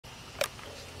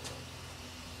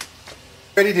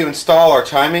Ready to install our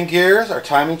timing gears, our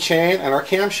timing chain, and our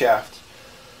camshaft.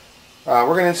 We're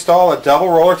going to install a double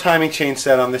roller timing chain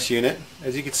set on this unit.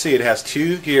 As you can see, it has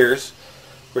 2 gears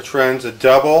which runs a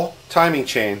double timing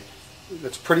chain.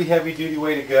 It's a pretty heavy duty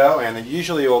way to go, and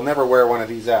usually you'll never wear one of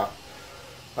these out.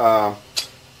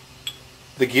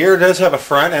 The gear does have a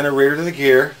front and a rear to the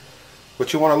gear.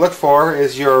 What you want to look for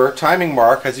is your timing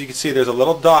mark. As you can see, there's a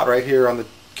little dot right here on the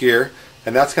gear,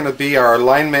 and that's going to be our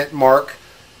alignment mark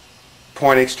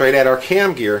pointing straight at our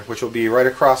cam gear, which will be right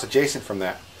across adjacent from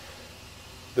that.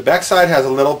 The back side has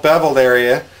a little beveled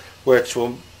area which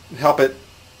will help it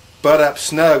butt up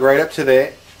snug right up to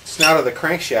the snout of the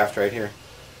crankshaft right here.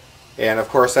 And of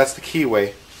course that's the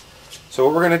keyway. So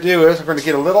what we're going to do is we're going to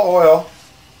get a little oil.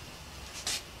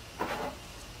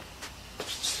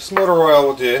 This motor oil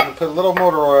will do. And put a little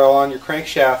motor oil on your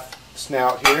crankshaft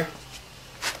snout here.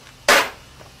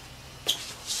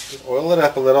 Just oil it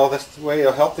up a little. This way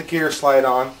it'll help the gear slide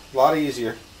on a lot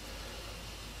easier.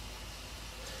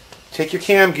 Take your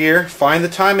cam gear, find the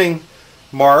timing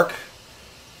mark,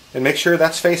 and make sure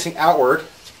that's facing outward.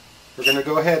 We're going to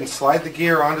go ahead and slide the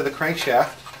gear onto the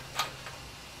crankshaft.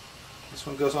 This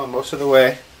one goes on most of the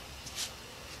way.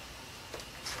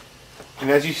 And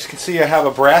as you can see, I have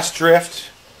a brass drift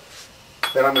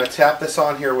that I'm going to tap this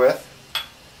on here with.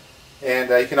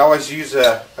 And you can always use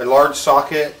a large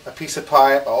socket, a piece of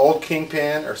pipe, an old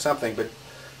kingpin, or something, but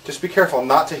just be careful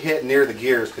not to hit near the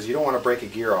gears because you don't want to break a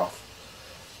gear off.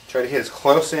 Try to hit as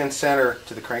close in center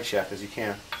to the crankshaft as you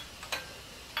can.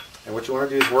 And what you want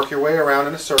to do is work your way around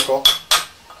in a circle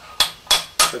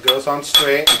so it goes on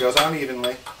straight and goes on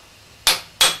evenly.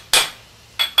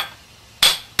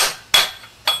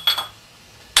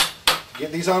 To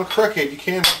get these on crooked, you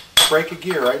can break a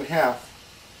gear right in half.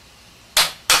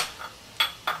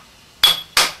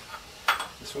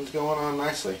 This one's going on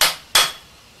nicely.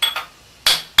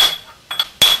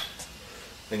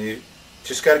 And you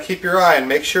just got to keep your eye and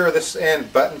make sure this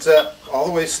end buttons up all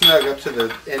the way snug up to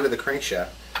the end of the crankshaft.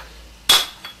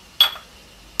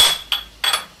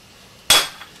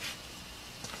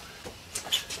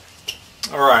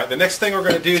 Alright, the next thing we're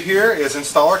going to do here is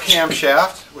install our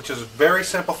camshaft, which is a very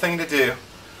simple thing to do.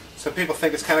 Some people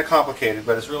think it's kind of complicated,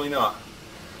 but it's really not.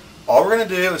 All we're going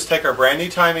to do is take our brand new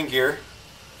timing gear,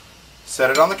 set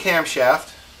it on the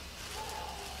camshaft,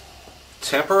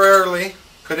 temporarily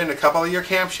put in a couple of your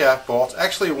camshaft bolts.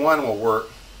 Actually, one will work.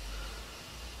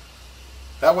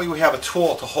 That way we have a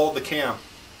tool to hold the cam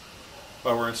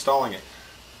while we're installing it.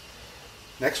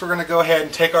 Next, we're going to go ahead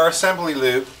and take our assembly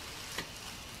lube.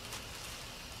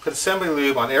 Put assembly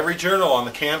lube on every journal on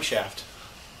the camshaft.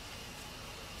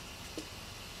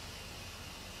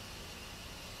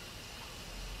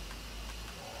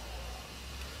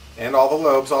 And all the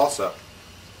lobes also.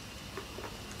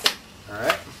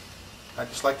 Alright. I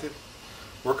just like to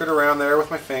work it around there with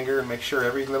my finger and make sure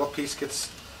every little piece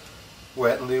gets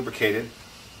wet and lubricated.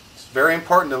 It's very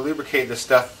important to lubricate this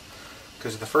stuff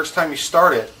because the first time you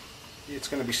start it, it's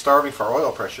going to be starving for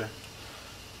oil pressure.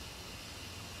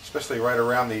 Especially right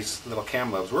around these little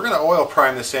cam lobes. We're going to oil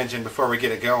prime this engine before we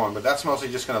get it going, but that's mostly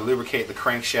just going to lubricate the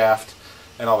crankshaft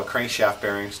and all the crankshaft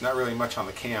bearings, not really much on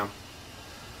the cam.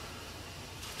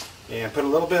 And put a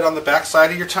little bit on the back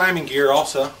side of your timing gear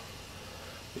also.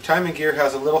 Your timing gear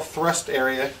has a little thrust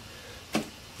area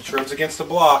which runs against the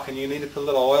block, and you need to put a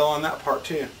little oil on that part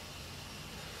too.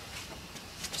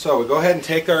 So we go ahead and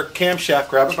take our camshaft,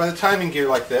 grab it by the timing gear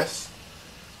like this,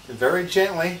 and very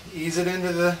gently ease it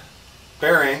into the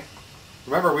bearing.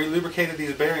 Remember, we lubricated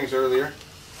these bearings earlier.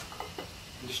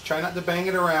 And just try not to bang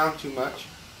it around too much.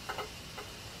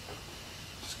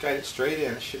 Just guide it straight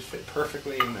in. It should fit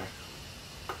perfectly in there.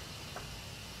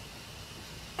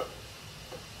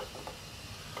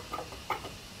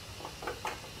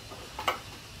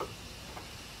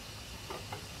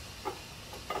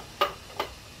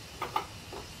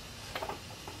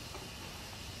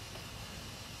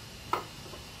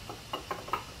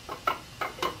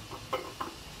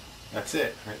 That's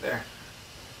it, right there.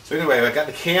 So anyway, I got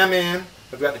the cam in,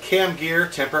 I've got the cam gear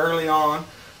temporarily on,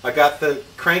 I got the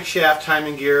crankshaft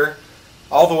timing gear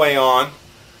all the way on.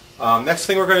 Next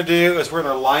thing we're going to do is we're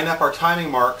going to line up our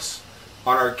timing marks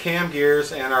on our cam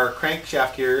gears and our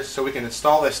crankshaft gears so we can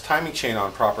install this timing chain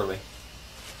on properly.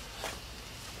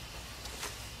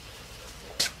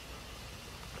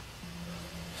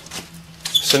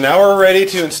 So now we're ready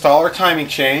to install our timing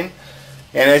chain.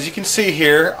 And as you can see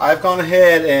here, I've gone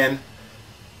ahead and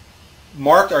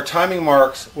marked our timing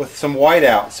marks with some white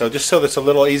out, so just so that's a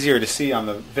little easier to see on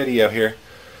the video here.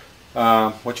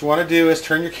 What you want to do is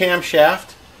turn your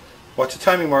camshaft, watch the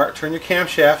timing mark, turn your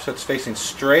camshaft so it's facing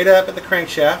straight up at the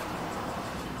crankshaft.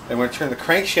 Then we're going to turn the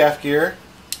crankshaft gear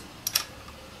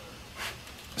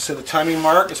So the timing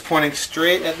mark is pointing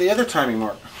straight at the other timing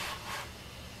mark.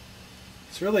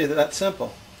 It's really that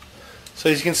simple.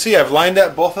 So as you can see, I've lined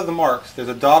up both of the marks. There's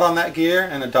a dot on that gear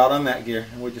and a dot on that gear,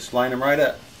 and we just line them right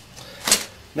up.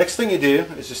 Next thing you do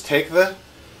is just take the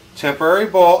temporary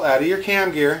bolt out of your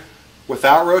cam gear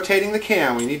without rotating the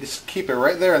cam. We need to keep it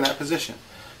right there in that position.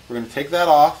 We're going to take that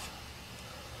off,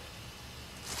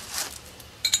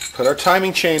 put our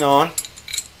timing chain on,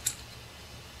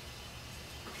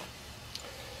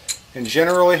 and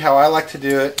generally how I like to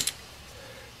do it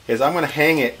is I'm going to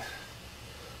hang it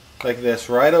like this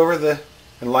right over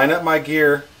and line up my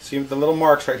gear. See the little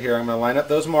marks right here? I'm going to line up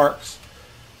those marks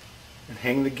and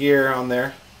hang the gear on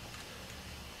there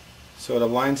so it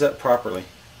lines up properly,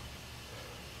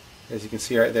 as you can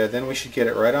see right there. Then we should get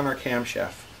it right on our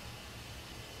camshaft.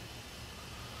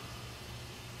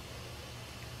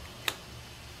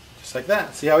 Just like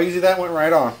that. See how easy that went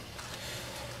right on?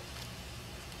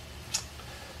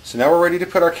 So now we're ready to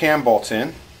put our cam bolts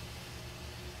in.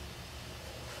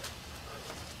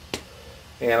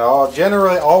 And I'll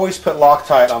generally always put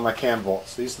Loctite on my cam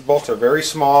bolts. These bolts are very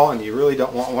small and you really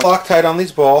don't want one. Loctite on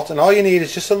these bolts, and all you need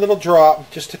is just a little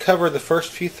drop just to cover the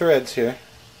first few threads here.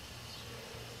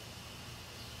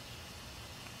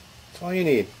 That's all you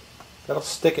need. That'll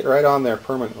stick it right on there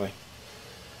permanently.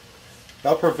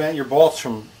 That'll prevent your bolts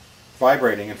from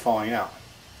vibrating and falling out.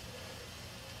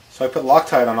 So I put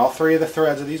Loctite on all three of the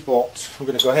threads of these bolts. I'm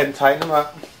going to go ahead and tighten them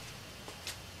up.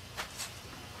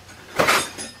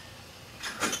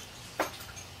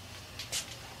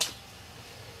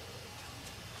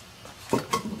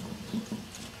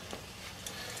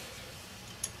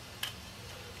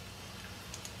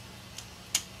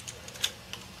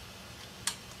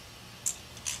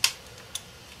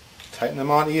 Tighten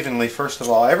them on evenly first of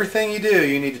all. Everything you do,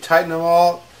 you need to tighten them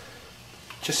all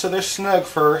just so they're snug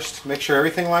first. Make sure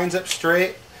everything lines up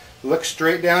straight. Look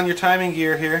straight down your timing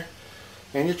gear here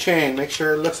and your chain. Make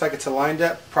sure it looks like it's lined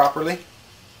up properly.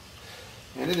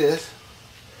 And it is.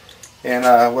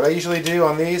 And what I usually do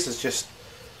on these is just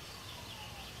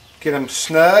get them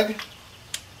snug.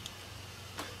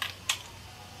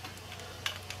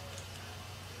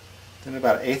 Then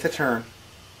about 1/8 a turn,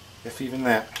 if even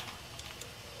that.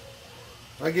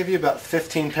 I give you about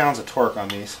 15 pounds of torque on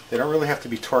these. They don't really have to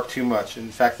be torqued too much.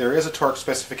 In fact, there is a torque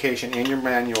specification in your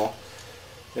manual.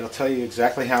 It'll tell you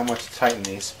exactly how much to tighten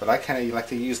these, but I kind of like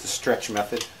to use the stretch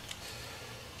method.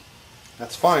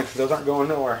 That's fine, those aren't going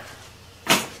nowhere.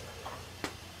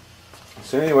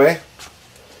 So anyway,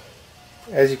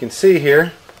 as you can see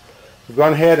here, we've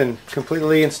gone ahead and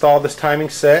completely installed this timing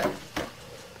set.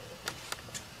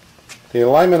 The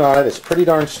alignment on it is pretty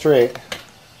darn straight.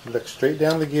 Look straight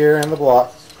down the gear and the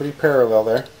block. It's pretty parallel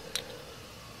there.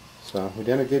 So we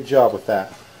did a good job with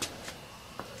that.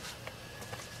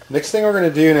 Next thing we're going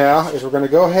to do now is we're going to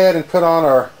go ahead and put on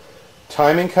our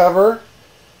timing cover,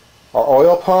 our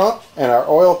oil pump, and our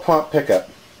oil pump pickup.